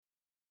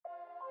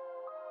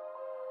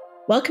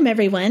Welcome,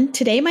 everyone.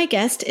 Today, my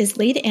guest is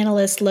lead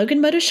analyst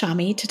Logan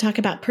Mohtashami to talk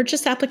about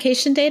purchase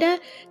application data,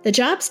 the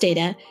jobs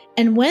data,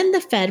 and when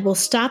the Fed will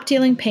stop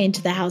dealing pain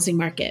to the housing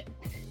market.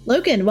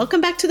 Logan,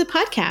 welcome back to the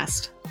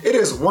podcast. It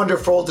is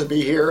wonderful to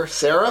be here,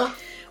 Sarah.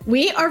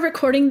 We are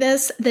recording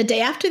this the day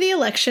after the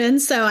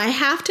election, so I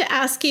have to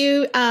ask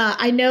you,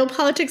 I know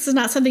politics is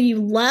not something you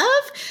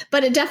love,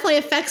 but it definitely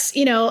affects,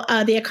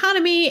 the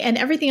economy and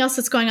everything else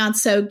that's going on.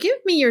 So give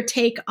me your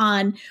take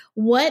on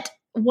what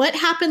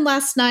happened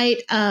last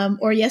night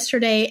or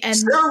yesterday. And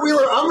Sarah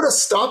Wheeler, I'm going to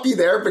stop you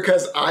there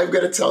because I'm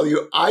going to tell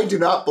you I do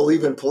not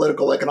believe in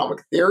political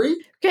economic theory.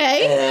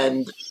 Okay.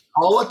 And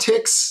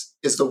politics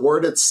is the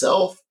word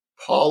itself.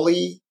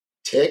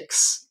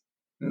 Poly-ticks,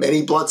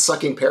 many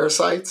blood-sucking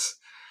parasites.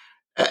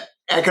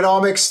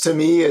 Economics to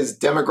me is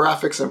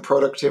demographics and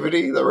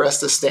productivity. The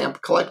rest is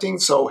stamp collecting.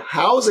 So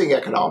housing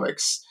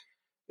economics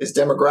is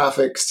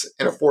demographics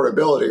and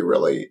affordability,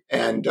 really.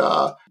 And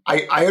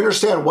I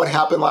understand what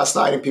happened last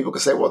night, and people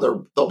can say, well,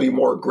 there'll be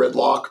more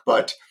gridlock.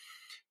 But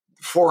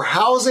for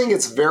housing,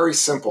 it's very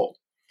simple.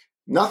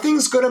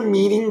 Nothing's going to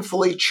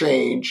meaningfully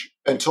change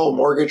until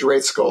mortgage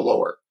rates go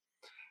lower.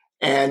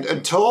 And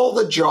until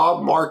the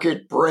job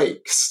market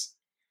breaks,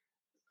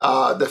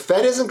 the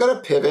Fed isn't going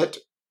to pivot,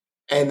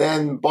 and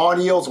then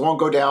bond yields won't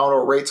go down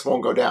or rates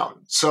won't go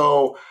down.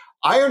 So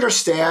I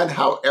understand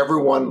how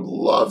everyone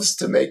loves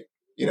to make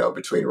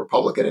between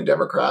Republican and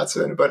Democrats.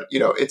 But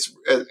it's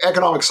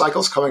economic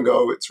cycles come and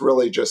go. It's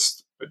really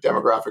just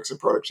demographics and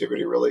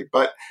productivity, really.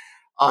 But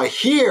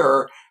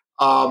here,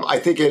 I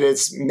think it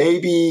is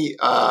maybe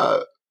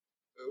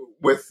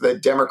with the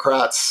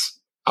Democrats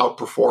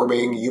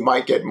outperforming, you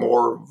might get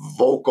more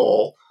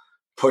vocal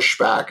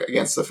pushback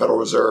against the Federal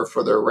Reserve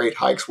for their rate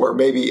hikes, where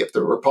maybe if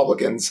the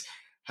Republicans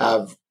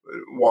have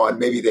won,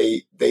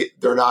 maybe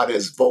they're not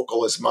as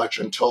vocal as much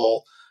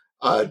until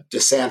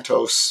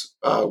DeSantis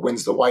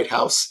wins the White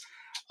House.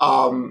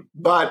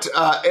 But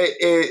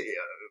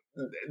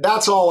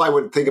that's all I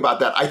would think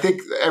about that. I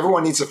think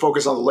everyone needs to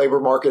focus on the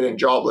labor market and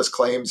jobless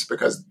claims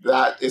because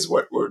that is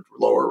what would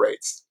lower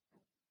rates.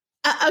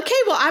 Okay,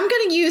 well, I'm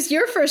going to use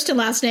your first and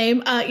last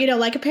name,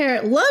 like a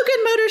parent,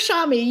 Logan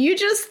Mohtashami. You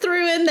just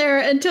threw in there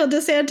until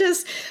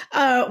DeSantis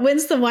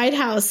wins the White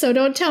House. So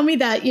don't tell me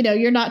that,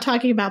 you're not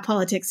talking about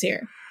politics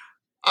here.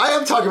 I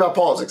am talking about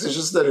politics. It's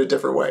just in a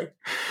different way.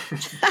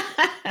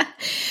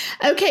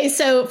 Okay,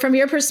 so from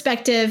your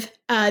perspective,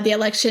 the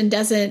election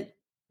doesn't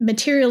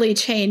materially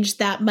change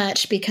that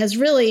much because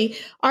really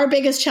our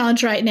biggest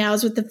challenge right now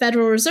is with the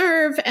Federal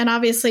Reserve. And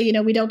obviously,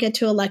 we don't get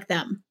to elect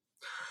them.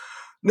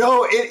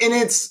 No, and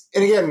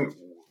again,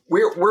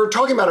 we're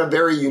talking about a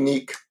very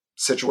unique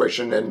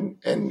situation. And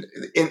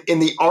in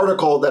the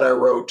article that I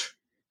wrote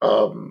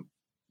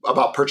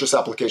about purchase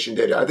application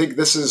data, I think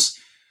this is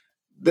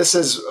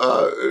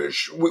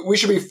we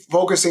should be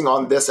focusing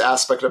on this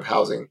aspect of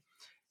housing.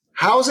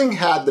 Housing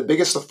had the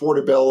biggest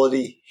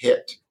affordability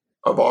hit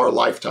of our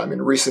lifetime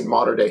in recent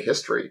modern day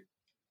history.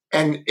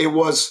 And it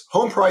was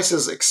home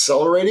prices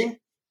accelerating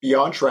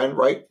beyond trend,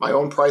 right? My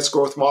own price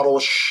growth model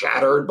was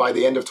shattered by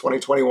the end of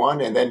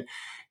 2021. And then,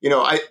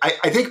 I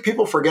think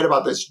people forget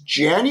about this.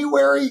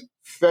 January,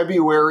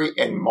 February,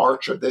 and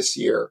March of this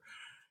year,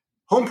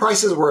 home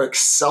prices were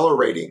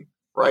accelerating,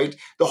 right?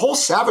 The whole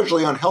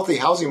savagely unhealthy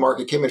housing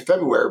market came in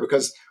February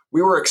because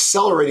we were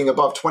accelerating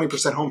above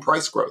 20% home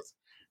price growth,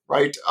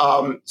 right?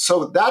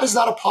 So that is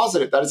not a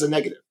positive. That is a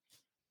negative,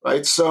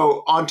 right?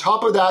 So on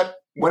top of that,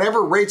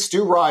 whenever rates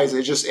do rise,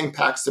 it just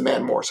impacts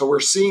demand more. So we're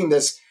seeing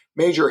this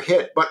major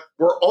hit, but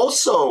we're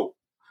also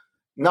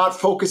not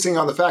focusing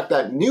on the fact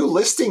that new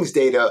listings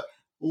data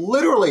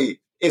literally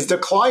is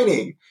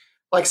declining,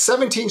 like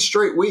 17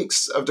 straight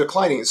weeks of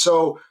declining.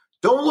 So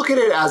don't look at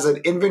it as an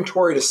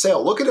inventory to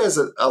sale. Look at it as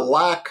a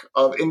lack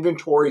of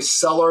inventory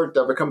seller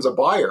that becomes a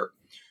buyer.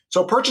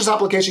 So purchase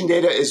application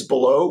data is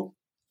below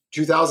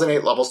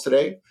 2008 levels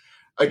today.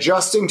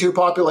 Adjusting to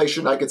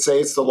population, I could say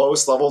it's the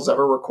lowest levels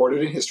ever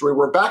recorded in history.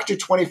 We're back to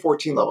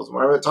 2014 levels.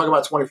 When I talk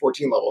about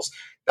 2014 levels,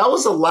 that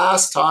was the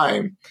last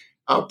time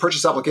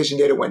purchase application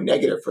data went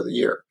negative for the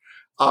year.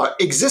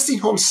 Existing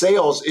home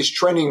sales is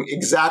trending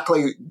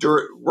exactly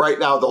right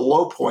now, the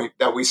low point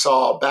that we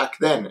saw back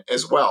then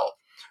as well.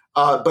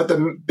 But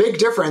the big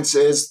difference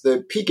is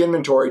the peak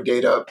inventory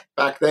data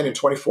back then in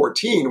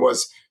 2014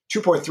 was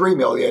 2.3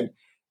 million.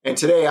 And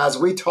today, as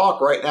we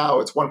talk right now,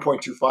 it's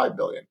 1.25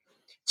 billion.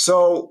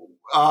 So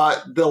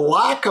the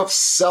lack of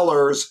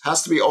sellers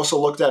has to be also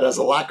looked at as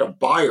a lack of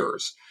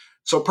buyers.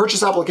 So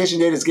purchase application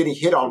data is getting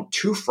hit on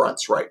two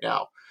fronts right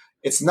now.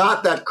 It's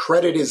not that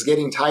credit is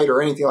getting tight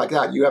or anything like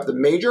that. You have the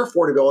major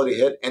affordability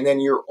hit, and then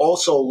you're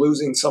also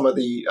losing some of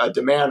the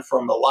demand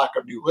from the lack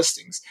of new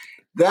listings.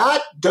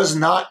 That does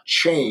not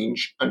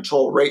change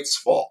until rates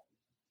fall.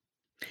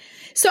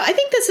 So I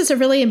think this is a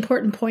really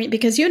important point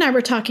because you and I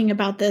were talking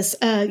about this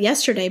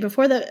yesterday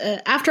before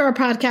after our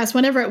podcast,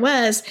 whenever it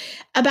was,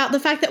 about the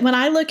fact that when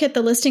I look at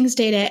the listings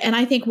data and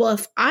I think, well,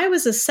 if I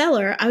was a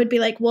seller, I would be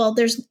like, well,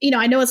 there's,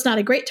 I know it's not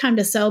a great time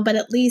to sell, but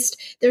at least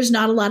there's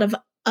not a lot of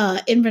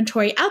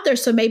inventory out there.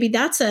 So maybe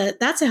that's a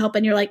help.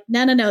 And you're like,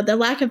 no. The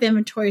lack of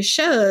inventory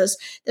shows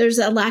there's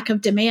a lack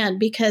of demand,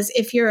 because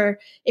if you're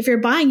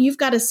buying, you've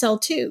got to sell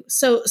too.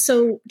 So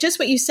just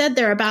what you said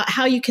there about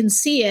how you can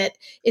see it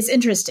is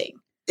interesting.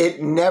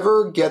 It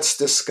never gets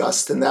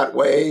discussed in that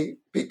way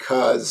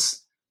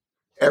because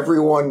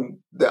everyone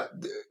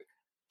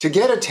to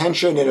get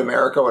attention in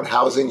America on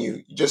housing,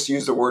 you just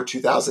use the word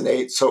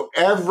 2008. So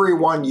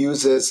everyone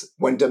uses,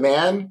 when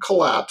demand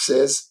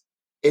collapses,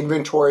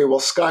 inventory will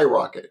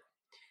skyrocket.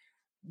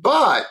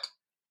 But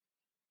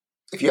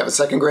if you have a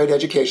second grade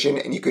education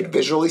and you could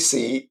visually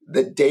see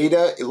the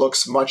data, it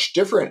looks much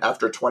different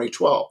after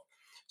 2012.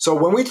 So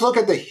when we look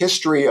at the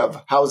history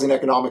of housing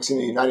economics in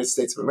the United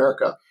States of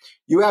America,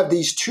 you have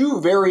these two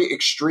very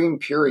extreme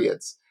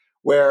periods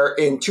where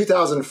in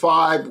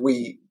 2005,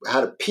 we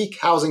had a peak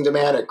housing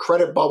demand, a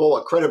credit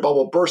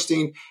bubble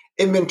bursting,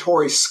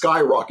 inventory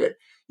skyrocket.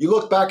 You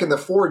look back in the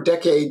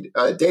 4-decade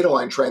data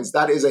line trends,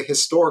 that is a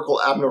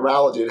historical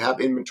abnormality to have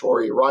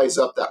inventory rise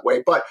up that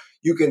way. But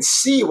you can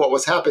see what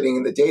was happening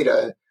in the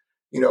data.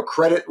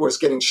 Credit was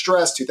getting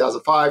stressed,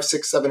 2005,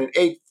 6, 7, and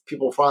 8.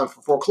 People filing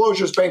for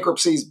foreclosures,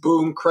 bankruptcies,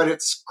 boom,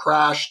 credits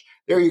crashed.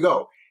 There you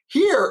go.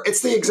 Here,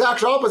 it's the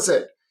exact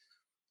opposite.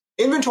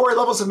 Inventory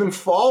levels have been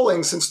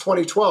falling since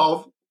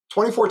 2012.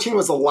 2014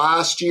 was the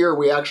last year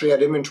we actually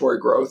had inventory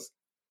growth.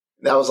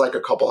 That was like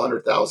a couple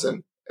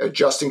 100,000,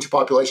 adjusting to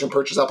population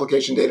purchase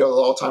application data at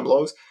all-time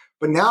lows.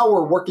 But now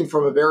we're working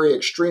from a very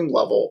extreme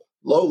level,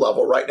 low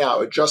level right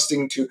now,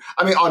 adjusting to,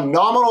 on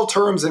nominal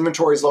terms,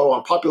 inventory is low.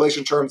 On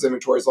population terms,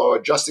 inventory is low.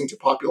 Adjusting to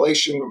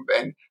population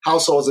and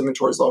households,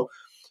 inventory is low.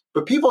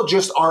 But people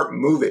just aren't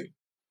moving,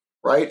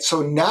 right?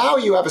 So now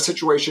you have a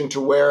situation to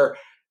where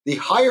the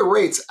higher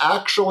rates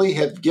actually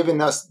have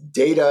given us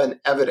data and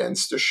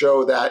evidence to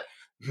show that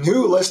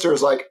new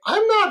listers, like,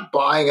 I'm not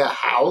buying a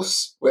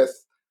house with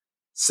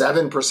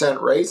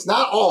 7% rates.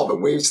 Not all of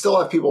them. We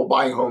still have people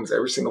buying homes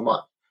every single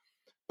month.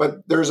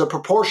 But there's a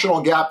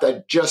proportional gap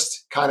that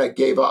just kind of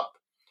gave up,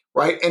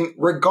 right? And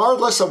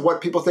regardless of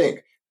what people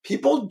think,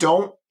 people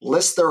don't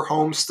list their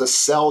homes to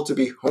sell to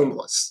be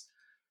homeless.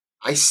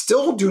 I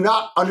still do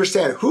not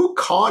understand who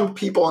conned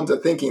people into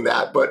thinking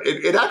that, but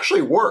it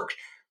actually worked.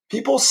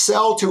 People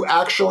sell to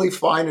actually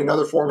find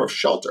another form of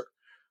shelter,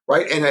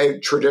 right? And a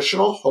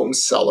traditional home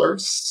seller,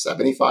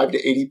 75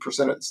 to 80%,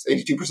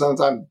 82% of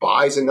the time,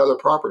 buys another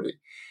property.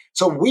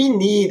 So we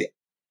need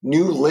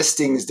new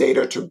listings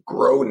data to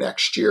grow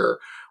next year,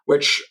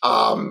 which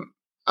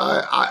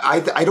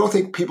I don't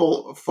think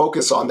people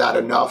focus on that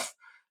enough.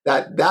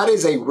 That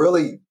is a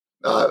really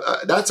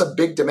that's a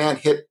big demand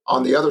hit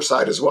on the other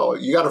side as well.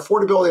 You got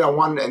affordability on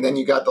one, and then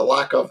you got the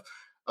lack of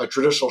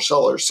traditional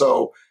sellers.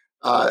 So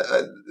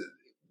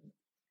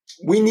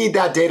we need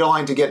that data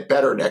line to get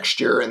better next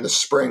year in the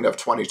spring of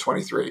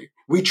 2023.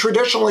 We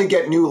traditionally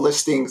get new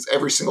listings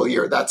every single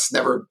year. That's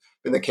never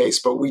been the case,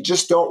 but we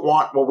just don't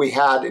want what we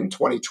had in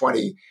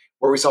 2020,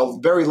 where we saw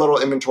very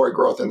little inventory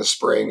growth in the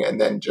spring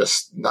and then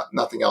just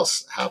nothing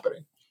else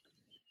happening.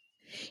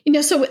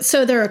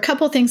 So there are a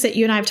couple of things that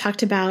you and I have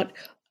talked about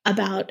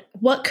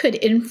what could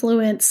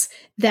influence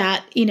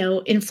that,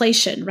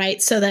 inflation,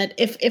 right? So that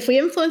if we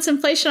influence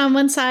inflation on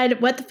one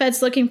side, what the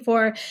Fed's looking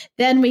for,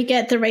 then we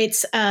get the rate,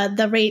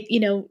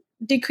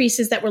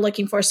 decreases that we're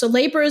looking for. So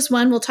labor is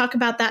one. We'll talk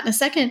about that in a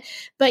second.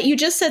 But you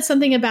just said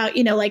something about,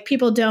 like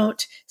people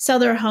don't sell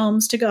their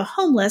homes to go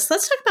homeless.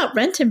 Let's talk about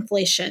rent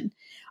inflation.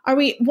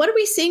 What are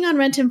we seeing on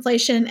rent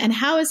inflation, and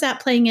how is that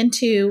playing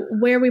into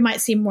where we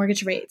might see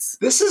mortgage rates?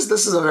 This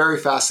is a very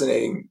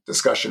fascinating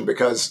discussion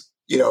because,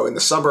 in the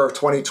summer of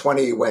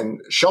 2020, when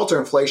shelter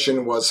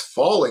inflation was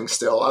falling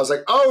still, I was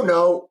like, oh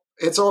no,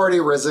 it's already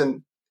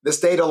risen. This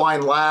data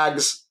line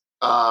lags.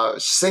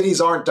 Cities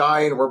aren't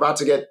dying. We're about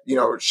to get,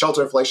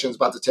 shelter inflation is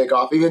about to take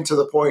off, even to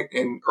the point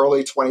in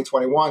early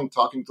 2021,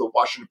 talking to the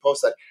Washington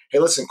Post that, hey,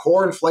 listen,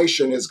 core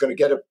inflation is going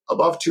to get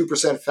above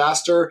 2%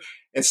 faster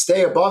and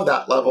stay above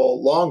that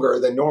level longer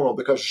than normal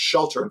because of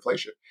shelter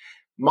inflation.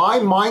 My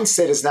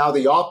mindset is now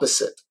the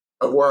opposite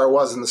of where I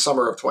was in the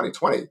summer of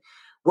 2020.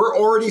 We're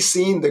already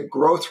seeing the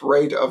growth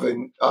rate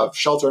of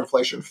shelter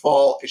inflation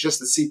fall. It's just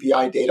the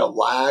CPI data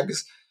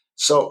lags.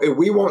 So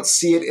we won't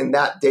see it in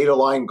that data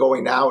line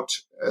going out,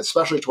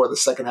 especially toward the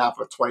second half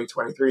of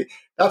 2023.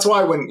 That's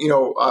why when,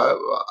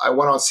 I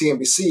went on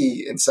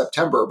CNBC in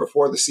September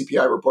before the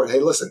CPI report, hey,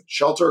 listen,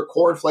 shelter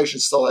core inflation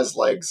still has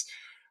legs.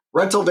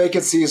 Rental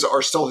vacancies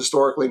are still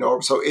historically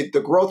normal. So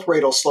the growth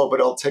rate will slow, but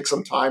it'll take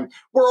some time.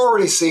 We're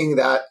already seeing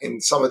that in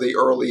some of the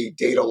early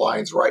data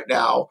lines right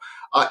now.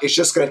 It's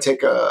just going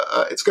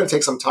to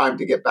take some time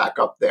to get back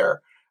up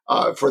there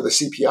for the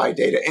CPI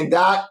data. And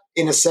that,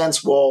 in a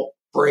sense, will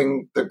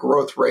bring the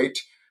growth rate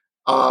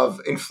of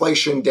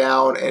inflation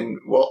down and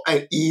will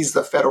ease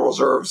the Federal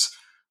Reserve's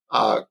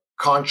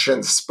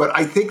conscience. But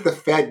I think the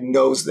Fed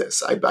knows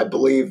this. I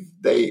believe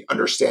they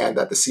understand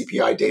that the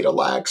CPI data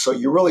lags. So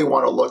you really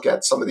want to look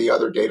at some of the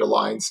other data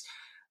lines.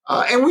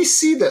 And we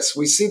see this.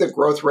 We see the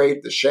growth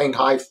rate. The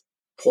Shanghai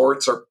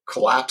ports are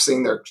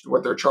collapsing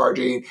what they're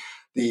charging.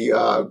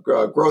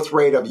 growth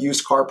rate of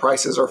used car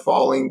prices are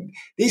falling.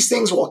 These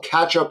things will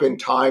catch up in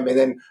time, and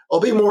then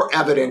it'll be more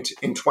evident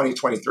in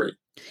 2023.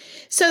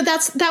 So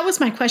that was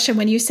my question.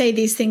 When you say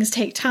these things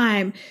take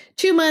time,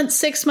 2 months,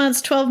 6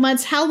 months, 12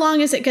 months, how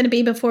long is it going to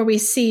be before we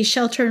see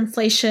shelter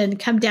inflation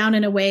come down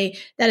in a way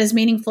that is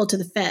meaningful to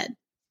the Fed?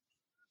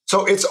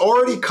 So it's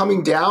already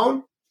coming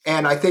down.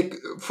 And I think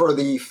for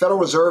the Federal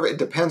Reserve, it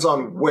depends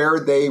on where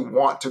they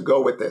want to go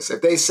with this.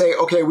 If they say,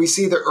 okay, we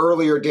see the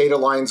earlier data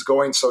lines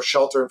going, so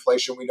shelter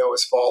inflation we know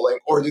is falling,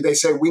 or do they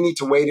say we need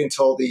to wait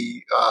until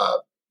the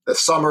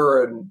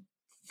summer and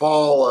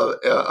fall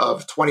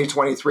of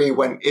 2023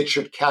 when it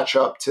should catch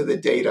up to the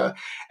data?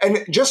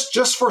 And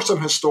just for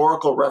some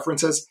historical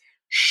references,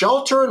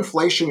 shelter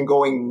inflation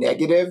going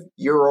negative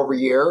year over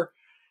year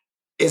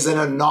is an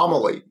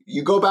anomaly.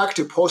 You go back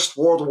to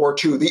post-World War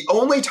II. The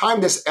only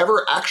time this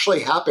ever actually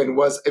happened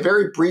was a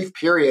very brief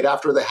period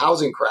after the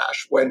housing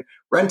crash when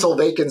rental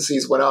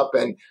vacancies went up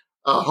and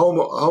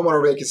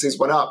homeowner vacancies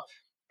went up.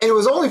 And it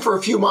was only for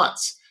a few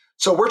months.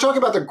 So we're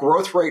talking about the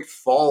growth rate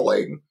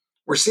falling.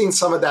 We're seeing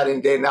some of that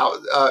in data now.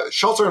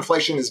 Shelter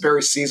inflation is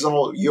very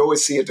seasonal. You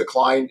always see a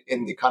decline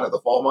in the kind of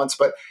the fall months,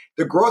 but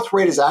the growth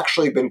rate has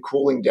actually been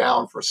cooling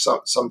down for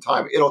some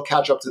time. It'll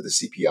catch up to the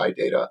CPI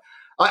data.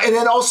 And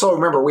then also,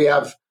 remember, we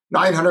have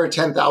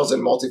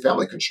 910,000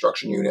 multifamily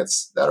construction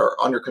units that are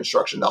under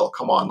construction that will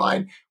come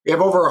online. We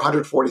have over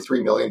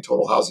 143 million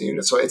total housing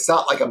units. So it's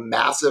not like a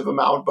massive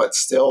amount, but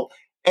still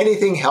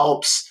anything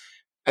helps.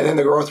 And then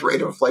the growth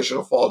rate of inflation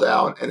will fall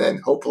down. And then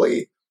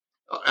hopefully,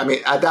 I mean,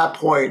 at that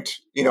point,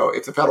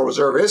 if the Federal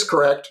Reserve is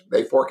correct,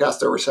 they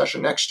forecast a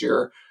recession next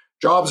year.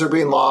 Jobs are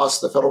being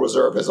lost. The Federal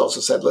Reserve has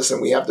also said,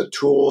 listen, we have the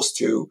tools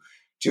to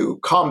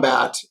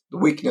combat the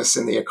weakness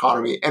in the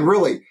economy. And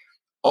really,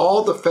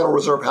 all the Federal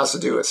Reserve has to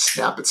do is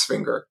snap its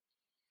finger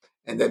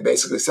and then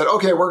basically said,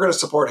 okay, we're going to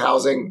support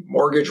housing.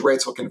 Mortgage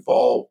rates can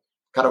fall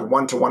kind of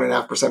 1 to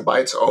 1.5% by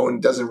its own.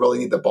 Doesn't really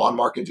need the bond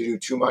market to do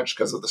too much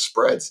because of the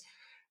spreads.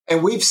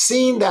 And we've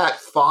seen that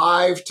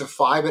 5 to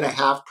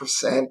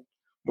 5.5%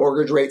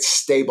 mortgage rate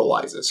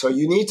stabilizes. So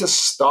you need to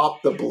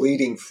stop the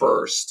bleeding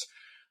first.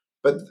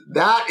 But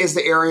that is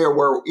the area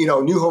where,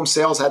 new home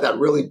sales had that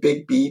really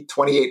big beat,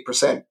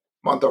 28%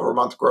 month over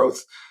month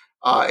growth.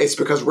 It's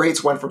because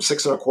rates went from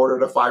 6.25%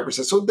 to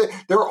 5%. So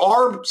there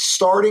are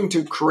starting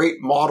to create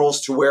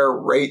models to where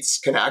rates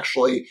can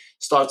actually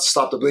start to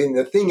stop the bleeding.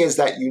 The thing is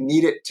that you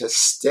need it to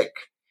stick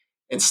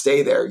and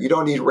stay there. You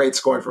don't need rates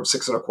going from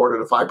 6.25%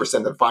 to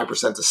 5%, then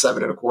 5% to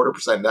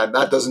 7.25%.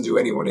 That doesn't do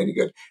anyone any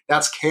good.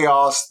 That's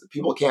chaos.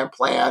 People can't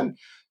plan.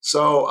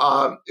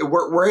 So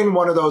we're in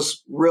one of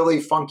those really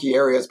funky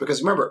areas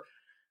because remember,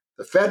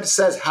 the Fed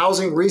says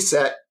housing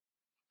reset.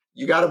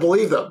 You got to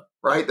believe them.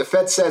 Right? The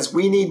Fed says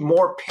we need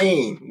more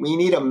pain. We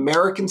need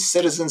American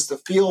citizens to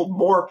feel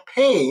more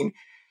pain,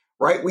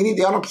 right? We need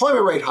the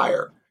unemployment rate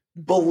higher.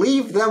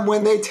 Believe them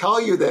when they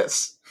tell you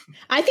this.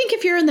 I think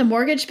if you're in the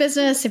mortgage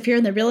business, if you're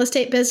in the real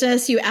estate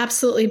business, you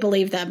absolutely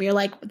believe them. You're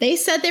like, they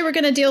said they were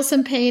going to deal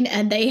some pain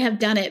and they have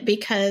done it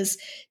because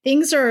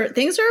things are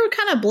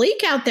kind of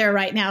bleak out there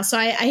right now. So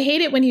I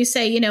hate it when you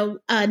say,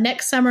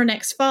 next summer,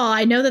 next fall.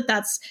 I know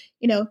that's,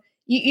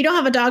 you don't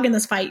have a dog in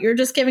this fight. You're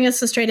just giving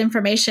us the straight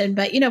information.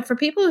 But, for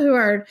people who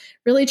are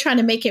really trying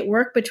to make it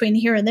work between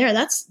here and there,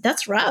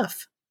 that's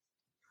rough.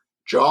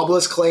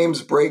 Jobless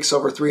claims breaks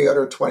over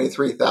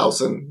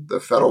 323,000.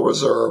 The Federal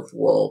Reserve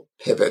will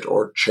pivot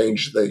or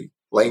change the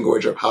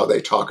language of how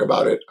they talk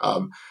about it.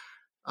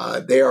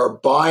 They're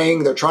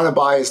trying to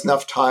buy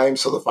enough time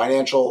so the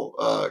financial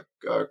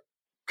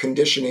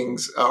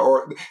conditionings,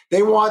 or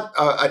they want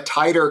a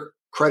tighter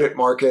credit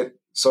market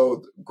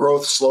so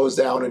growth slows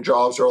down and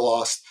jobs are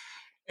lost.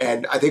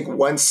 And I think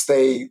once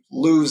they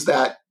lose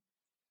that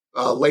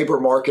labor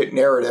market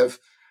narrative,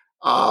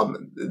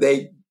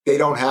 they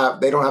don't have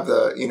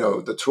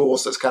the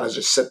tools to kind of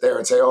just sit there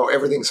and say, oh,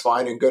 everything's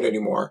fine and good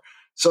anymore.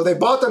 So they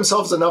bought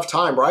themselves enough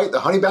time, right? The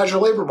honey badger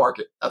labor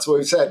market. That's what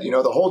we said.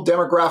 The whole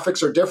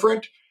demographics are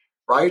different,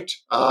 right?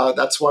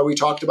 That's why we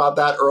talked about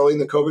that early in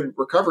the COVID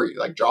recovery.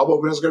 Like job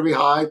openings are going to be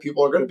high,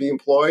 people are going to be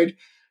employed.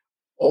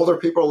 Older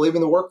people are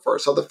leaving the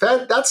workforce. So the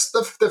Fed, that's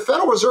the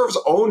Federal Reserve's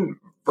own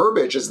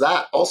verbiage is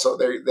that also.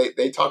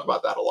 They talk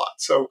about that a lot.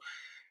 So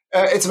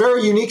it's a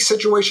very unique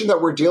situation that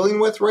we're dealing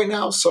with right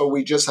now. So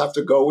we just have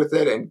to go with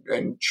it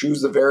and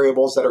choose the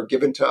variables that are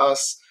given to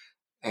us.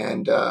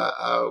 And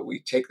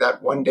we take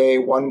that one day,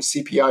 one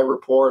CPI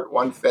report,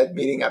 one Fed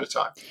meeting at a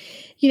time.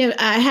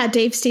 I had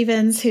Dave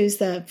Stevens, who's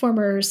the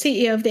former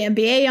CEO of the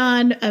MBA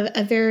on,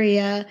 a very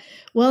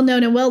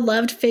well-known and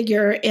well-loved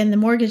figure in the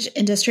mortgage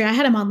industry. I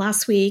had him on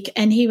last week,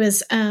 and he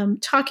was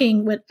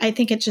talking what I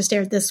think it just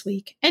aired this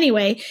week.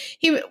 Anyway,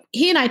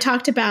 he and I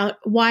talked about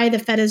why the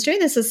Fed is doing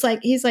this. It's like,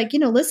 he's like,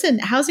 listen,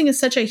 housing is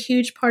such a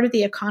huge part of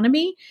the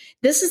economy.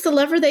 This is the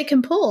lever they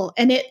can pull.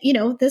 And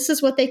this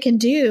is what they can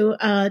do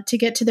to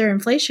get to their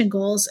inflation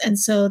goals. And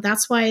so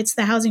that's why it's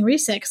the housing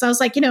reset. Because I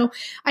was like,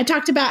 I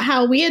talked about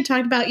how we had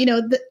talked about,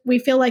 we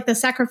feel like the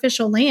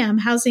sacrificial lamb.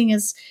 Housing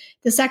is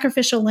the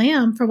sacrificial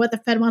lamb for what the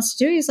Fed wants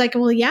to do. He's like,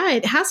 well, yeah,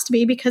 it has to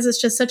be because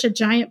it's just such a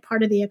giant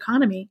part of the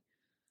economy.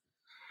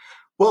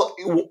 Well,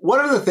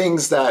 one of the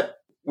things that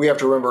we have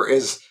to remember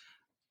is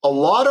a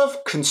lot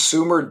of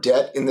consumer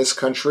debt in this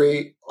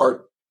country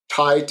are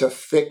tied to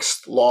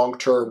fixed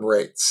long-term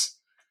rates.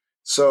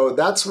 So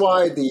that's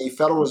why the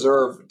Federal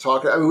Reserve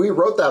we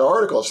wrote that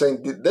article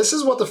saying this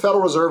is what the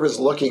Federal Reserve is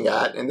looking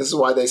at, and this is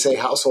why they say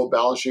household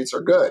balance sheets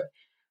are good.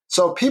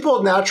 So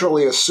people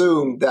naturally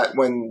assumed that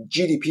when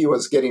GDP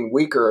was getting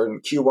weaker in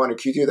Q1 and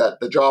Q2,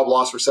 that the job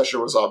loss recession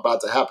was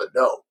about to happen.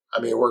 No,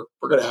 I mean, we're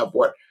going to have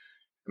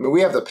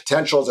we have the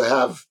potential to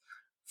have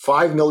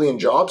 5 million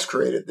jobs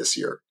created this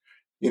year,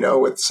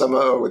 with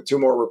with two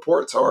more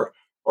reports or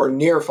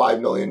near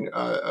 5 million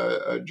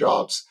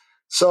jobs.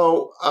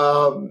 So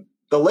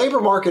the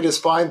labor market is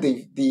fine.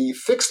 The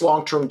fixed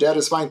long-term debt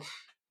is fine.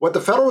 What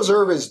the Federal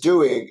Reserve is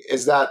doing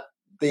is that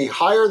the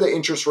higher the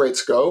interest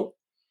rates go,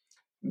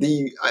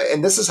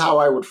 and this is how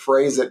I would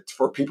phrase it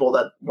for people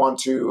that want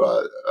to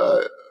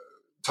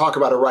talk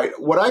about it right.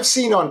 What I've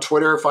seen on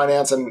Twitter,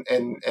 finance, and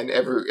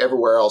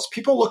everywhere else,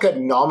 people look at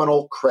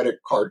nominal credit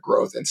card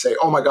growth and say,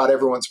 "Oh my God,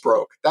 everyone's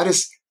broke." That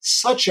is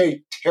such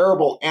a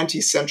terrible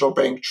anti-central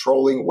bank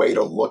trolling way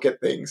to look at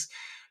things.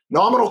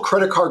 Nominal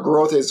credit card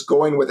growth is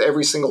going with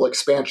every single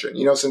expansion.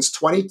 Since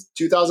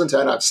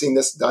 2010, I've seen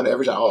this done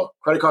every time. Oh,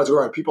 credit cards are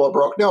growing, people are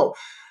broke. No.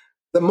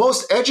 The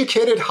most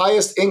educated,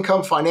 highest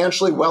income,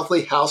 financially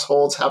wealthy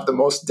households have the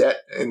most debt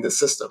in the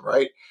system,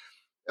 right?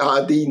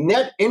 The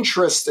net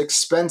interest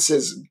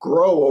expenses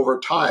grow over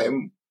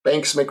time.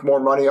 Banks make more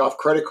money off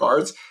credit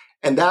cards,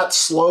 and that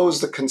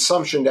slows the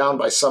consumption down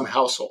by some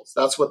households.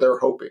 That's what they're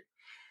hoping.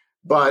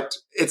 But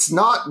it's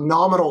not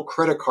nominal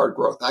credit card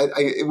growth.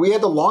 We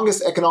had the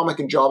longest economic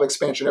and job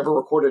expansion ever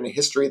recorded in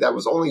history that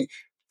was only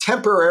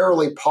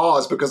temporarily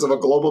paused because of a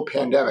global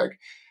pandemic.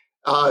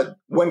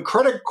 When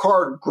credit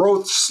card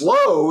growth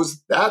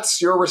slows,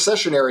 that's your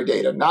recessionary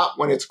data, not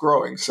when it's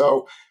growing.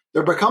 So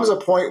there becomes a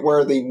point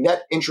where the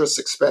net interest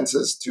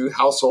expenses to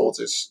households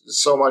is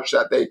so much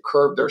that they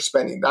curb their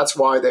spending. That's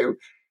why they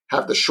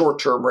have the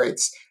short-term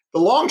rates.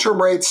 The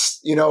long-term rates,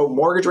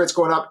 mortgage rates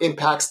going up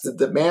impacts the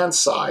demand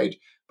side,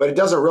 but it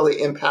doesn't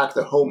really impact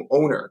the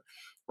homeowner,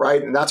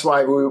 right? And that's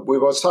why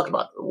we've always talked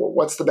about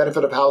what's the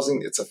benefit of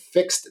housing? It's a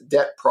fixed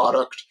debt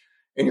product.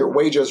 And your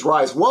wages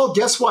rise. Well,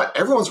 guess what?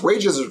 Everyone's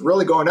wages is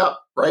really going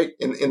up, right?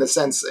 In the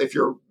sense,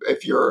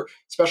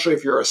 especially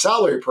if you're a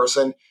salary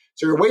person,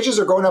 so your wages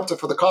are going up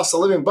for the cost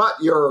of living, but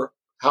your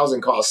housing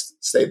costs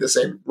stayed the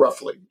same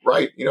roughly,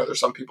 right? There's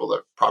some people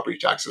that property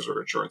taxes or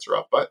insurance are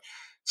up, but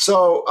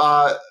so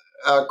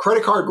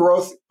credit card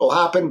growth will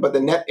happen, but the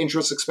net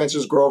interest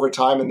expenses grow over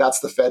time, and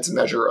that's the Fed's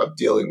measure of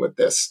dealing with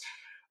this.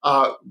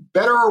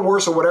 Better or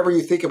worse, or whatever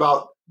you think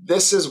about,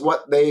 this is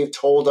what they've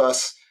told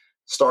us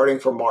starting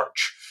from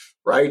March.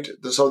 Right?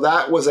 So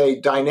that was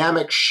a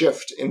dynamic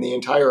shift in the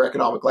entire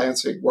economic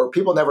landscape where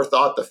people never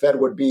thought the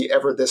Fed would be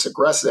ever this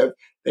aggressive.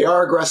 They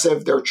are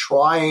aggressive. They're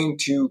trying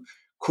to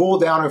cool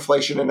down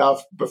inflation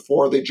enough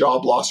before the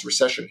job loss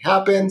recession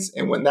happens.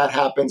 And when that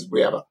happens, we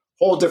have a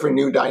whole different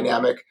new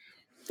dynamic.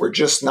 We're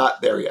just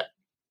not there yet.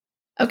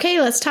 Okay,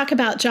 let's talk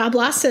about job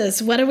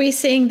losses. What are we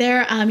seeing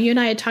there? You and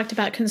I had talked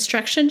about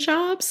construction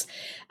jobs.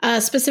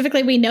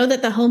 Specifically, we know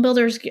that the home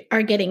builders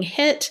are getting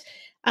hit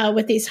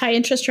with these high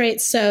interest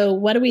rates. So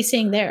what are we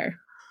seeing there?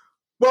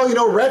 Well,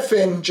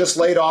 Redfin just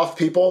laid off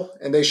people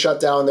and they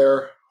shut down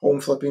their home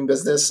flipping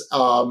business.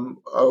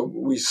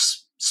 We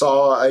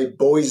saw a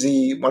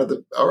Boise,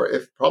 the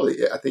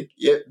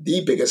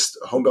biggest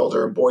home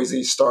builder in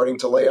Boise starting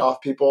to lay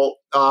off people.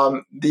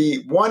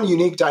 The one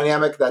unique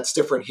dynamic that's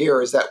different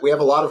here is that we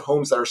have a lot of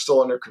homes that are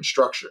still under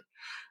construction,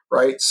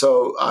 right?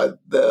 So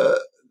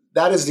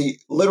that is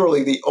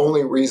literally the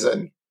only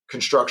reason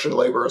construction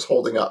labor is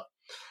holding up.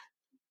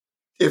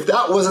 If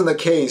that wasn't the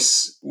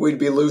case, we'd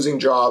be losing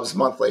jobs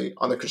monthly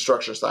on the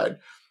construction side.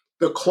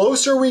 The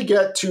closer we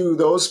get to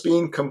those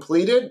being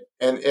completed,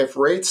 and if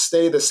rates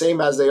stay the same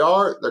as they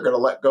are, they're going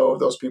to let go of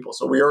those people.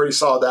 So we already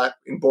saw that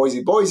in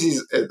Boise.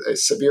 Boise's a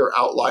severe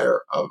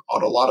outlier on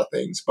a lot of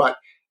things, but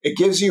it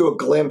gives you a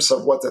glimpse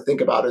of what to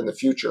think about in the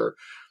future.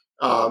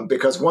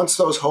 Because once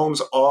those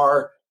homes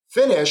are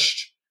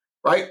finished,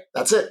 right,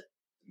 that's it.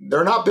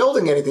 They're not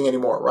building anything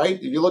anymore, right?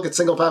 If you look at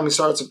single-family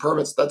starts and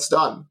permits, that's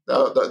done.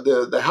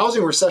 The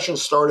housing recession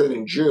started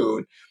in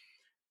June.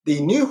 The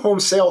new home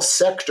sales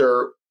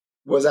sector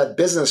was at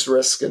business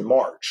risk in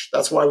March.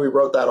 That's why we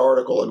wrote that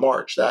article in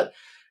March, that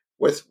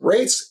with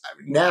rates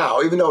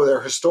now, even though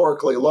they're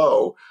historically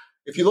low,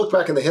 if you look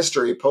back in the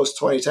history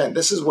post-2010,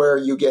 this is where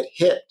you get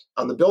hit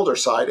on the builder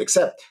side,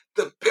 except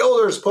the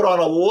builders put on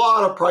a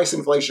lot of price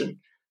inflation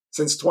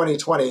since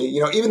 2020.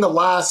 Even the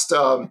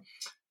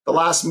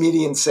last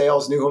median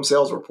sales, new home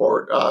sales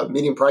report,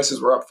 median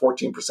prices were up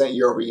 14%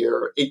 year over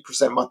year,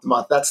 8% month to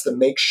month. That's the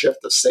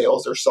makeshift of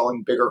sales. They're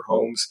selling bigger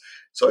homes.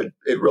 So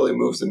it really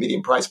moves the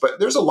median price. But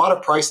there's a lot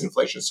of price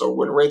inflation. So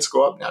when rates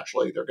go up,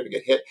 naturally, they're going to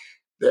get hit.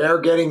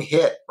 They're getting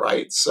hit,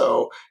 right?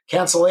 So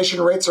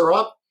cancellation rates are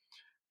up.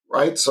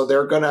 right? So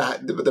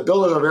the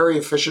builders are very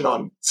efficient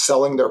on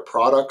selling their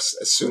products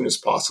as soon as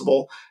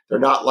possible. They're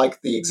not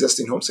like the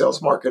existing home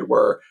sales market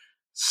where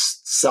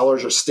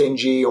sellers are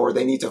stingy or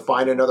they need to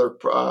find another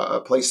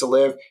place to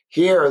live.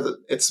 Here,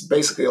 it's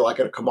basically like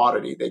a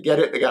commodity. They get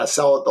it, they got to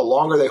sell it. The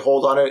longer they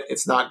hold on it,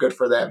 it's not good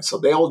for them. So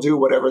they'll do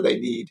whatever they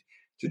need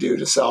to do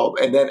to sell.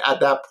 And then at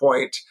that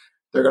point,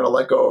 they're going to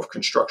let go of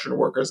construction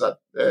workers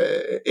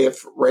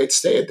if rates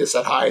stay at this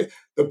high.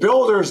 The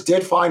builders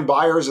did find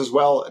buyers as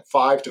well at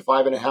 5 to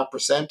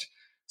 5.5%,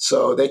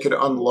 so they could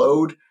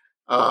unload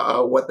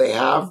what they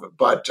have,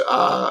 but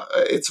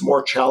it's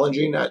more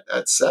challenging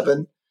at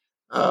 7,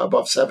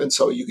 above 7.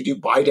 So you could do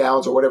buy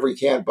downs or whatever you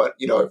can, but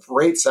if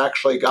rates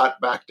actually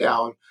got back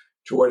down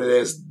to what it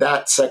is,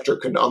 that sector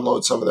can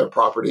unload some of their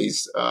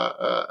properties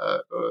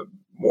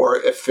more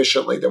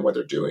efficiently than what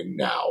they're doing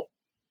now.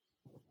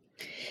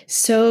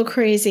 So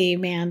crazy,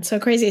 man. So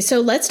crazy. So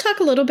let's talk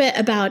a little bit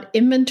about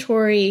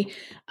inventory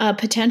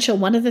potential.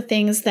 One of the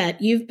things that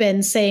you've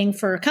been saying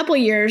for a couple of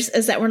years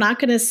is that we're not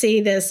going to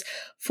see this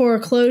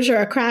foreclosure,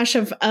 a crash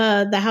of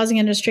the housing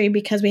industry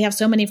because we have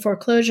so many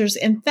foreclosures.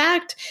 In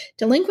fact,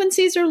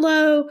 delinquencies are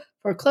low,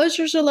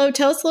 foreclosures are low.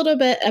 Tell us a little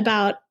bit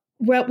about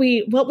what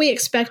we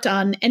expect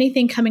on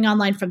anything coming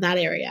online from that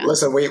area.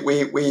 Listen,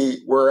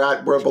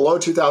 we're below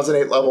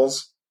 2008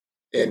 levels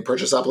in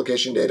purchase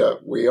application data.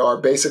 We are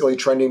basically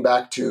trending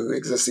back to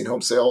existing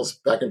home sales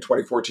back in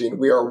 2014.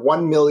 We are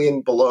 1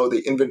 million below the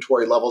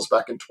inventory levels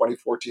back in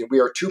 2014. We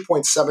are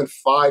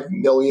 2.75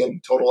 million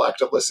total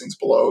active listings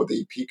below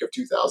the peak of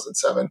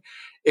 2007.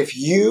 If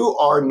you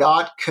are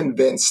not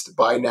convinced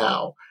by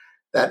now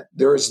that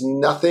there is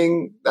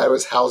nothing that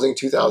was housing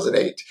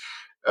 2008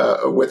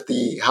 with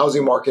the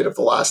housing market of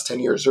the last 10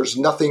 years, there's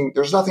nothing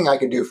I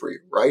can do for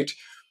you, right?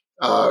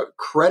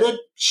 Credit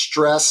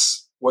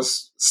stress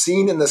was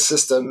seen in the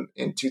system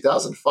in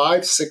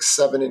 2005, 6,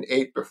 7, and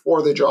 8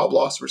 before the job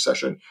loss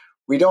recession.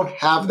 We don't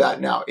have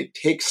that now. It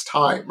takes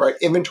time, right?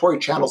 Inventory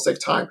channels take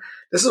time.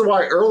 This is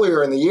why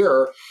earlier in the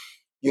year,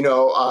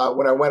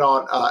 when I went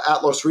on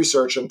Atlas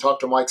Research and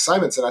talked to Mike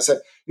Simonson, I said,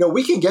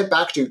 we can get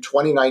back to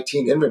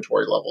 2019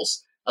 inventory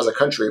levels as a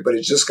country, but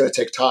it's just going to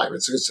take time.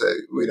 It's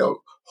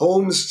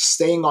homes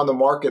staying on the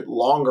market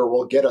longer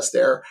will get us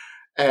there.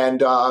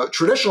 And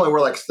traditionally,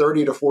 we're like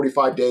 30 to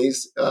 45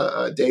 days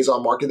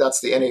on market.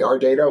 That's the NAR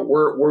data.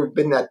 We've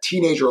been at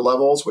teenager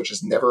levels, which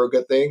is never a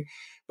good thing.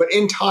 But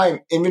in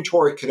time,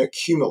 inventory can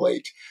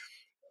accumulate.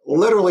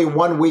 Literally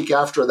 1 week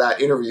after that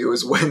interview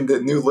is when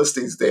the new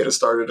listings data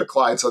started to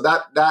decline. So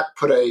that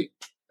put a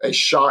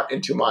shot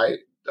into my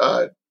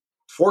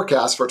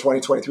forecast for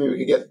 2023. We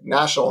could get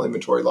national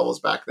inventory levels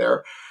back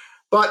there.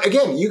 But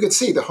again, you could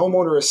see the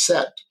homeowner is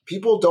set.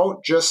 People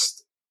don't just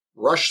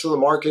rush to the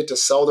market to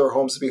sell their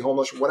homes to be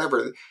homeless or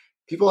whatever.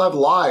 People have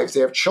lives, they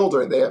have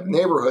children, they have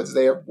neighborhoods,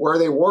 they have where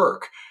they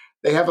work.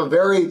 They have a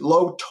very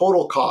low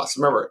total cost.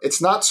 Remember,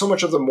 it's not so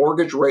much of the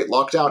mortgage rate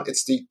lockdown,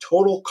 it's the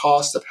total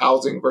cost of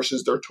housing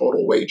versus their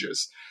total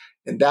wages.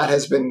 And that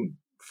has been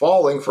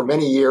falling for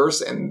many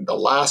years, and the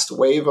last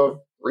wave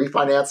of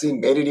refinancing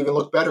made it even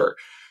look better.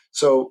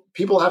 So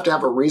people have to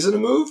have a reason to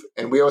move.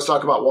 And we always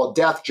talk about, well,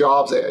 death,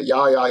 jobs,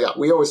 yeah.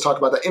 We always talk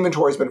about that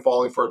inventory has been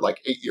falling for like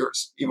 8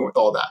 years, even with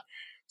all that.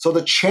 So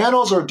the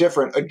channels are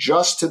different.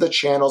 Adjust to the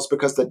channels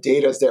because the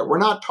data is there. We're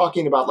not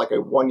talking about like a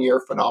 1-year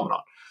phenomenon,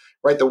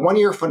 right? The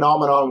 1-year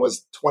phenomenon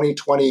was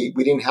 2020.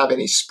 We didn't have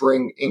any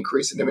spring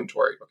increase in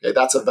inventory. Okay,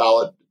 that's a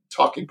valid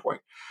talking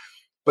point.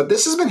 But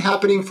this has been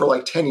happening for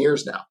like 10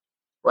 years now,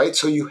 right?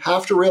 So you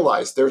have to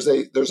realize there's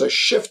a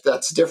shift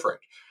that's different,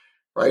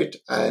 right?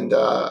 And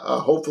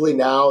hopefully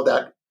now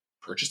that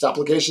purchase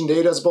application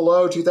data is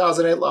below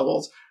 2008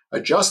 levels,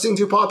 adjusting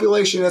to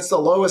population, it's the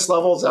lowest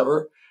levels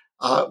ever.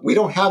 We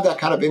don't have that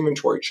kind of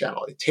inventory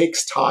channel. It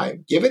takes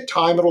time. Give it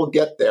time, it'll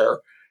get there,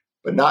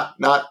 but not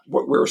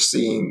what we're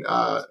seeing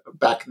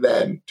back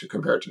then to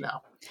compare to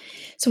now.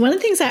 So one of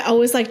the things I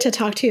always like to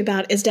talk to you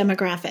about is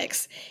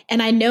demographics.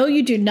 And I know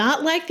you do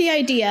not like the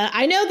idea.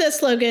 I know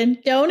this, Logan.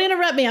 Don't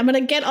interrupt me. I'm going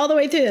to get all the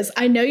way through this.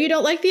 I know you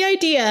don't like the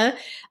idea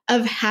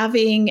of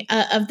having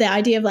of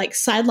like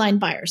sideline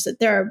buyers, that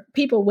there are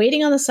people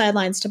waiting on the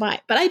sidelines to buy.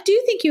 But I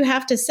do think you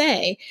have to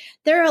say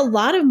there are a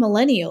lot of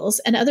millennials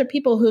and other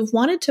people who've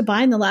wanted to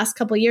buy in the last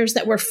couple of years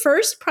that were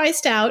first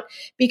priced out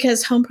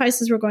because home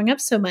prices were going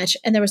up so much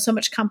and there was so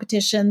much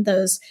competition,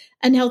 those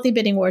unhealthy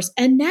bidding wars.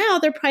 And now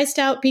they're priced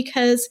out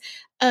because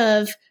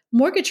of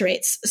mortgage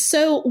rates.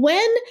 So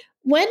when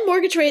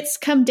mortgage rates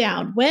come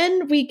down,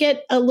 when we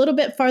get a little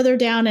bit farther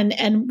down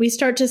and we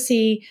start to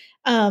see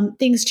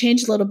things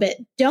change a little bit,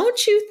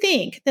 don't you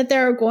think that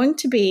there are going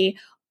to be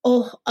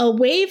a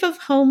wave of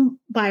home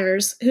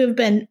buyers who have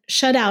been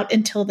shut out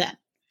until then?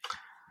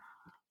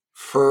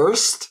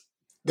 First,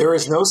 there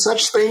is no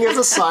such thing as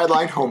a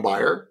sideline home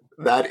buyer.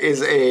 That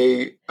is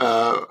a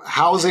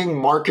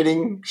housing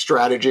marketing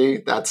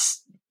strategy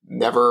that's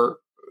never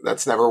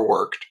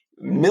worked.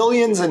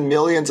 Millions and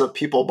millions of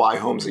people buy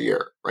homes a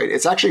year, right?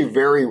 It's actually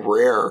very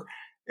rare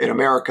in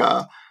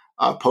America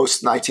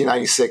post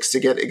 1996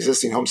 to get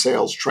existing home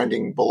sales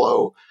trending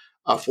below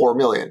 4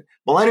 million.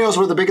 Millennials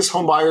were the biggest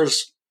home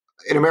buyers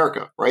in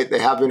America, right? They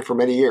have been for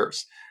many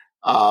years.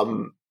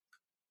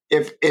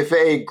 If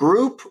a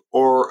group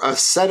or a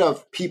set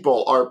of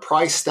people are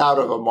priced out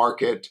of a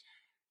market,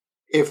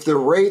 if the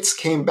rates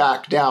came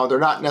back down, they're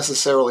not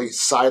necessarily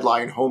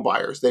sideline home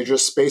buyers. They're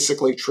just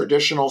basically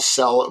traditional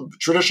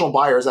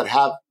buyers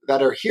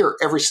that are here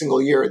every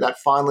single year that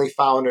finally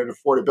found an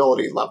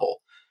affordability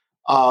level.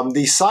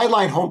 The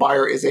sideline home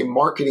buyer is a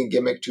marketing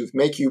gimmick to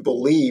make you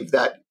believe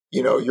that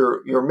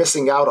you're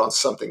missing out on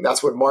something.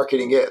 That's what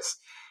marketing is.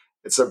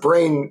 It's a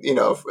brain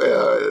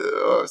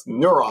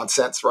neuron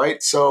sense,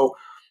 right? So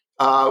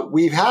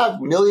we have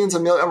millions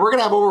and millions. We're going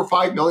to have over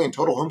 5 million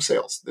total home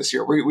sales this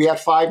year. We had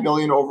 5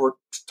 million over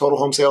total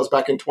home sales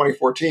back in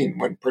 2014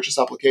 when purchase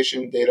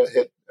application data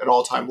hit an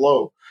all-time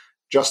low,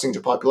 adjusting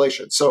to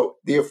population. So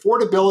the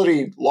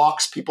affordability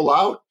locks people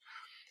out.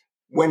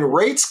 When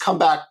rates come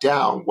back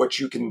down, what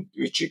you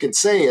can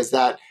say is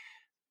that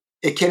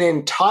it can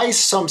entice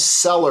some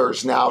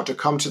sellers now to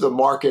come to the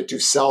market to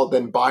sell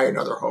than buy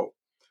another home.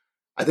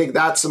 I think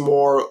that's a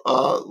more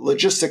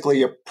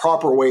logistically a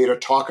proper way to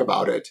talk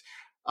about it.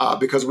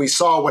 Because we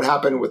saw what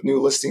happened with new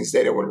listings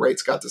data when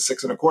rates got to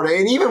 6.25%.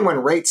 And even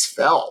when rates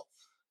fell,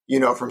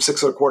 from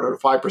 6.25% to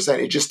 5%,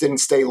 it just didn't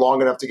stay long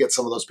enough to get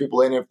some of those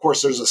people in. And of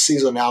course, there's a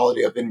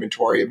seasonality of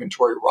inventory.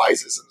 Inventory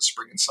rises in the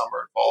spring and summer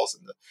and falls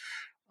in the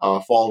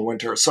fall and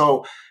winter.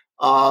 So,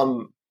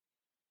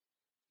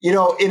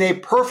 in a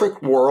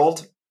perfect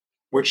world,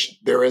 which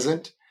there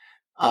isn't,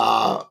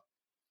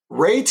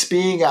 rates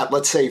being at,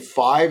 let's say,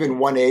 5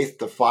 1/8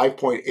 to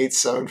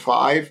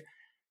 5.875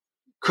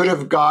 could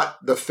have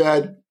got the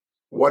Fed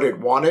what it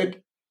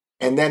wanted,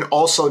 and then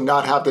also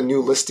not have the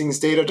new listings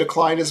data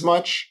decline as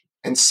much,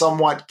 and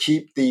somewhat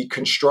keep the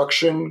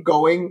construction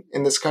going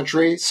in this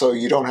country so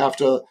you don't have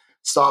to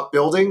stop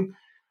building.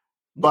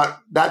 But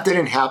that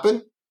didn't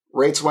happen.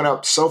 Rates went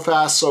up so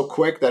fast, so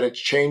quick that it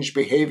changed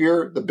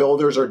behavior. The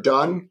builders are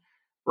done.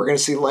 We're going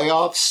to see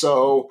layoffs.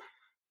 So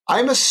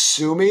I'm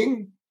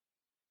assuming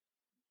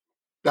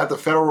that the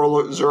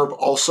Federal Reserve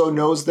also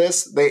knows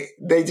this.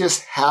 They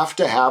just have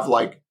to have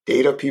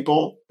data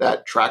people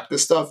that track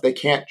this stuff. They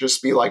can't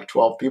just be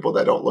 12 people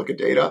that don't look at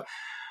data.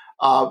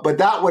 But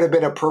that would have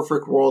been a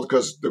perfect world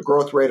because the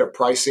growth rate of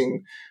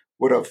pricing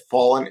would have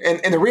fallen.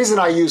 And the reason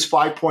I use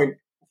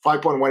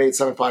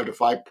 5.1875 to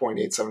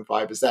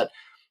 5.875 is that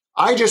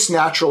I just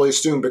naturally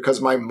assumed,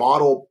 because my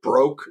model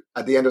broke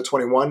at the end of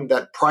 21,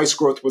 that price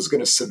growth was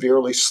going to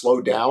severely slow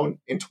down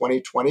in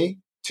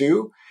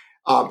 2022.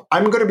 I'm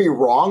going to be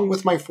wrong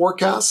with my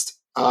forecast.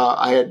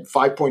 I had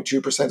 5.2%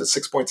 to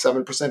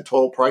 6.7%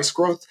 total price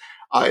growth.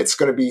 It's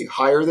going to be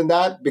higher than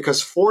that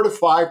because 4 to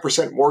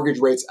 5% mortgage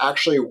rates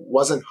actually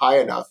wasn't high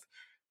enough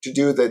to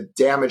do the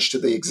damage to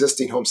the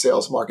existing home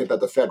sales market that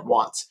the Fed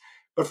wants.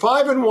 But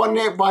 5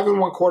 1/4,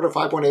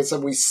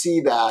 5.87, we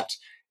see that.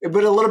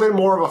 But a little bit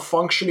more of a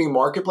functioning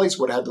marketplace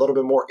would have a little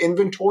bit more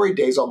inventory,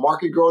 days on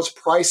market grows,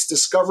 price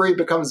discovery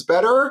becomes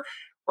better,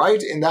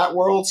 right, in that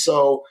world.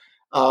 So,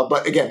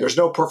 but again, there's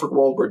no perfect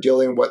world. We're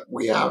dealing with what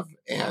we have,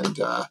 and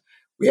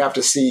we have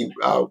to see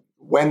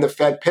when the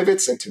Fed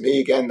pivots. And to me,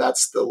 again,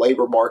 that's the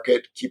labor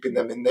market, keeping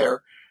them in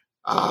there.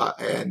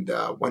 And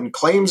when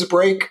claims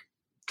break,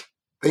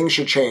 things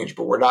should change,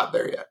 but we're not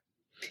there yet.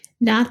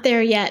 Not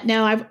there yet.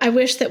 No, I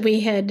wish that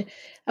we could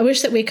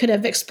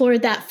have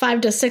explored that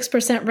 5 to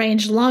 6%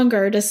 range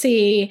longer to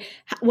see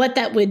what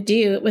that would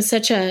do. It was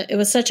such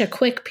a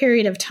quick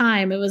period of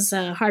time. It was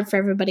hard for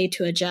everybody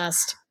to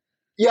adjust.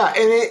 Yeah,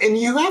 and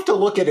you have to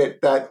look at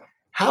it that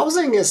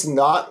housing is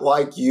not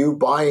like you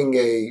buying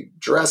a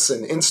dress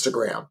in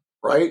Instagram,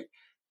 right?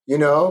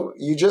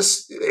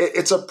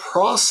 It's a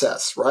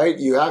process, right?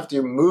 You have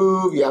to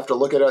move, you have to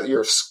look at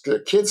your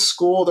kid's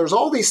school. There's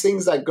all these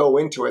things that go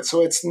into it.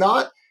 So it's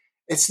not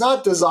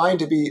designed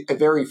to be a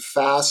very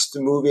fast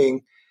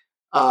moving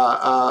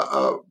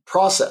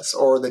process,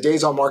 or the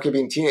days on market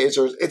being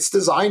teenagers. It's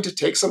designed to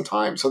take some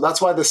time. So that's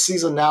why the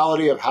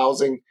seasonality of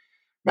housing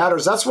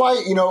matters. That's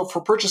why,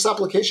 for purchase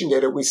application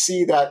data, we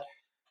see that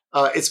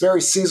it's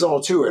very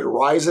seasonal too. It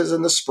rises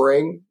in the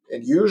spring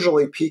and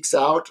usually peaks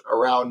out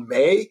around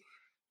May.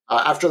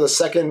 After the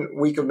second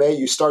week of May,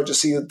 you start to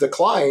see a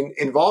decline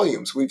in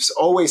volumes. We've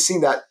always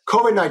seen that.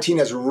 COVID-19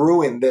 has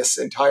ruined this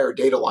entire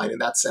data line in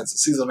that sense. The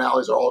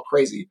seasonalities are all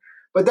crazy.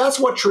 But that's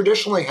what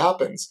traditionally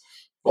happens.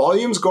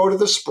 Volumes go to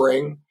the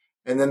spring,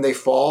 and then they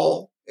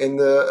fall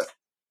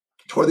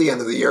toward the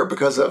end of the year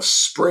because of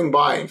spring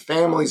buying,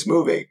 families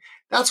moving.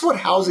 That's what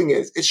housing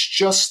is. It's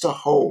just a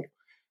home.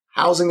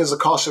 Housing is a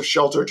cost of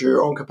shelter to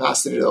your own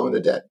capacity to own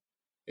the debt.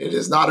 It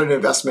is not an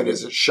investment,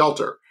 it's a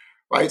shelter.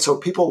 Right? So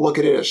people look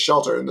at it as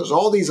shelter. And there's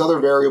all these other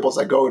variables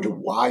that go into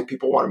why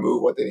people want to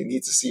move, what they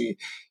need to see.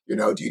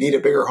 Do you need a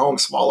bigger home,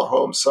 smaller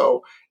home?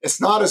 So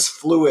it's not as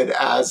fluid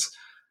as,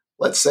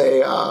 let's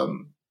say,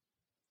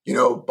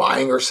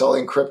 buying or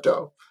selling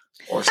crypto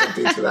or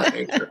something to that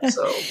nature.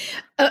 So,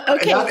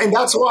 okay. And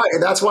that's why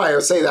I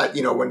would say that,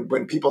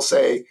 when people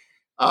say,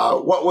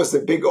 what was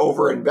the big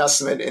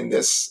overinvestment in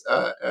this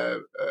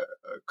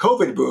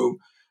COVID boom?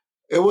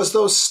 It was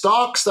those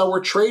stocks that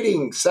were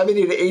trading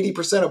 70 to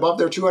 80% above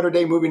their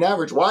 200-day moving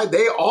average. Why?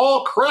 They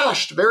all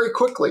crashed very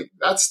quickly.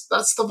 That's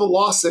the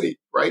velocity,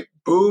 right?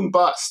 Boom,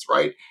 bust,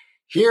 right?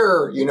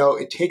 Here,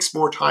 it takes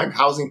more time.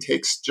 Housing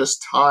takes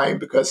just time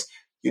because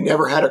you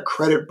never had a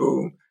credit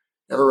boom,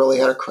 never really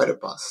had a credit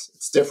bust.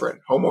 It's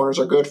different. Homeowners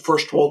are good.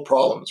 First world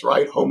problems,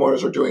 right?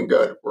 Homeowners are doing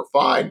good. We're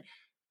fine.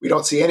 We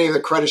don't see any of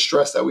the credit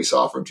stress that we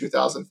saw from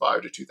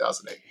 2005 to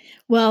 2008.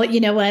 Well, you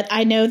know what?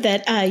 I know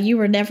that you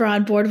were never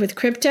on board with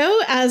crypto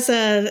as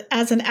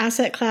an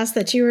asset class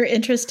that you were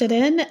interested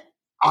in.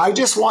 I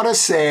just want to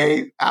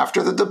say,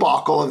 after the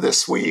debacle of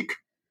this week,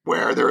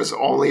 where there is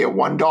only a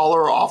 $1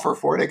 offer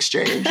for an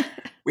exchange,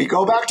 we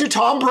go back to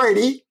Tom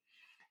Brady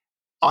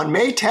on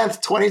May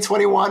 10th,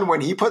 2021,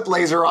 when he put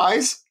laser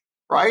eyes,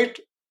 right?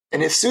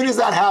 And as soon as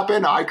that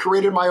happened, I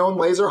created my own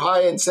laser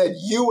high and said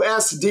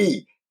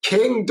USD,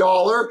 King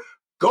Dollar.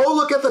 Go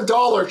look at the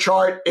dollar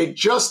chart. It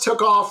just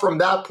took off from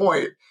that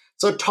point.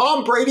 So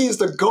Tom Brady is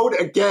the GOAT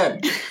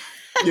again.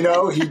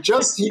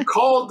 He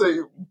called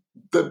the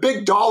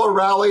big dollar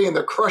rally and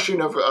the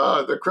crushing of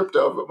the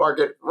crypto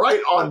market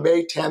right on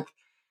May 10th.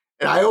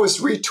 And I always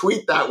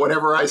retweet that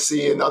whenever I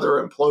see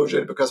another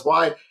implosion, because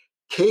why?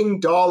 King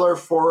Dollar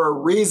for a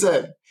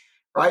reason,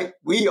 right?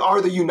 We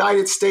are the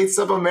United States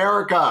of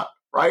America,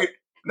 right?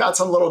 Not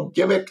some little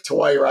gimmick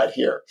toy right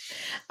here.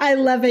 I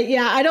love it.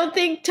 Yeah, I don't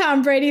think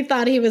Tom Brady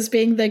thought he was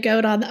being the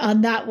GOAT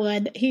on that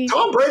one.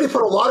 Tom Brady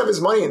put a lot of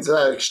his money into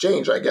that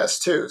exchange, I guess,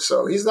 too.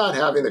 So he's not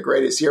having the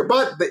greatest year.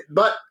 But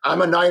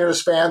I'm a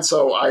Niners fan,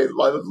 so I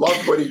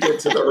loved what he did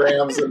to the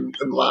Rams in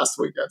last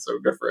weekend. So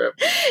good for him.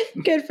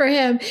 Good for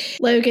him.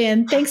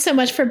 Logan, thanks so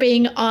much for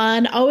being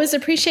on. Always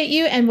appreciate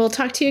you, and we'll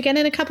talk to you again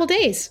in a couple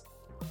days.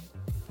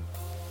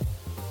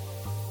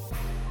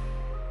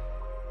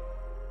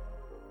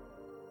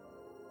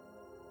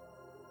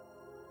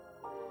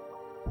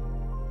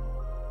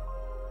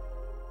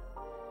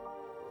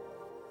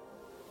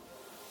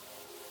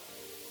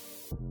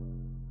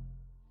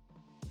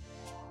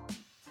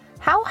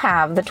 How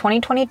have the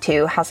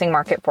 2022 housing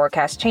market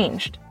forecasts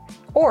changed?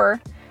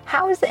 Or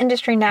how is the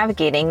industry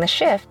navigating the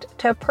shift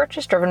to a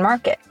purchase-driven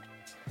market?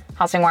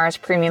 HousingWire's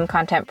premium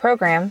content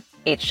program,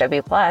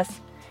 HW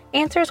Plus,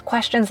 answers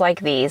questions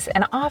like these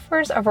and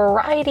offers a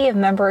variety of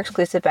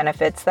member-exclusive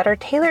benefits that are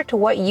tailored to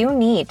what you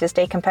need to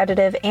stay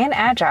competitive and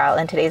agile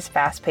in today's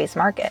fast-paced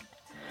market.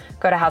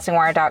 Go to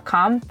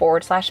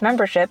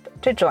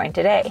housingwire.com/membership to join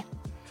today.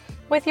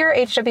 With your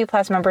HW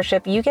Plus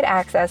membership, you get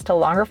access to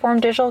longer-form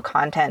digital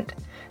content,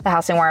 the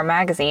Housing Wire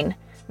magazine,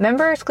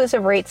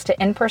 member-exclusive rates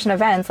to in-person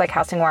events like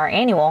Housing Wire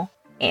Annual,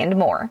 and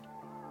more.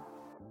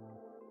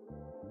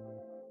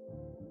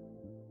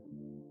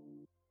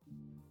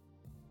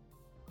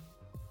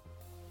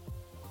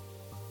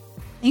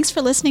 Thanks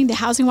for listening to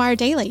Housing Wire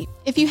Daily.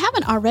 If you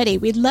haven't already,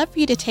 we'd love for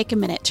you to take a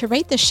minute to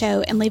rate the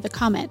show and leave a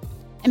comment.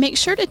 And make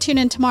sure to tune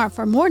in tomorrow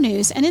for more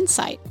news and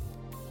insight.